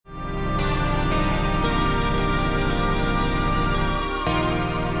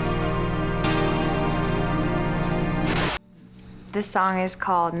This song is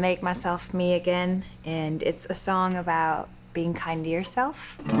called Make Myself Me Again, and it's a song about being kind to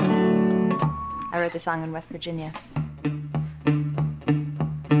yourself. I wrote the song in West Virginia.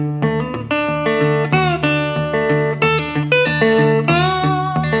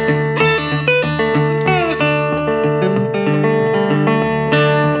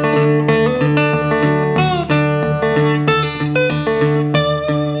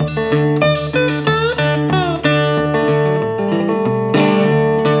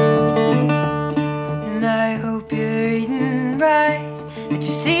 That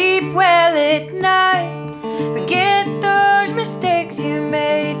you sleep well at night. Forget those mistakes you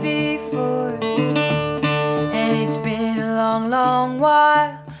made before. And it's been a long, long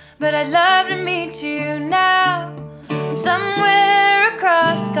while, but I'd love to meet you now, somewhere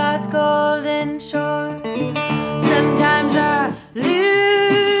across God's golden shore. Sometimes I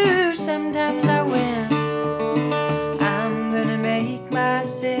lose, sometimes I win. I'm gonna make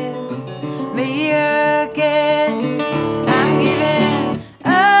myself me again. I'm giving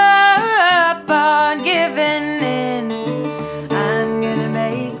up on giving in. I'm gonna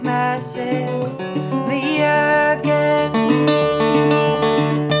make myself me again.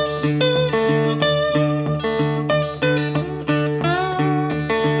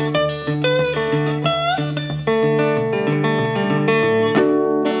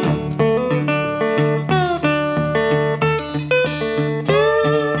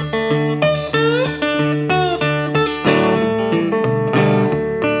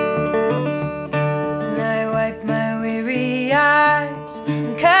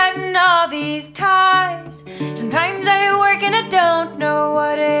 I'm cutting all these ties. Sometimes I work and I don't know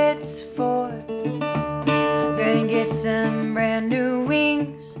what it's for. Gonna get some brand new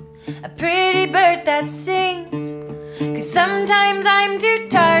wings, a pretty bird that sings, 'cause sometimes I'm too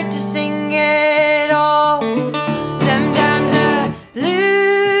tired to sing at all. Sometimes I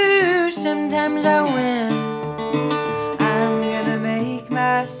lose, sometimes I win. I'm gonna make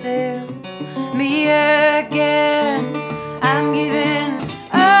myself me again. I'm giving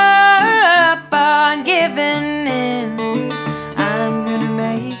up on giving in. I'm gonna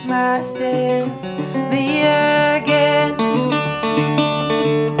make myself me again.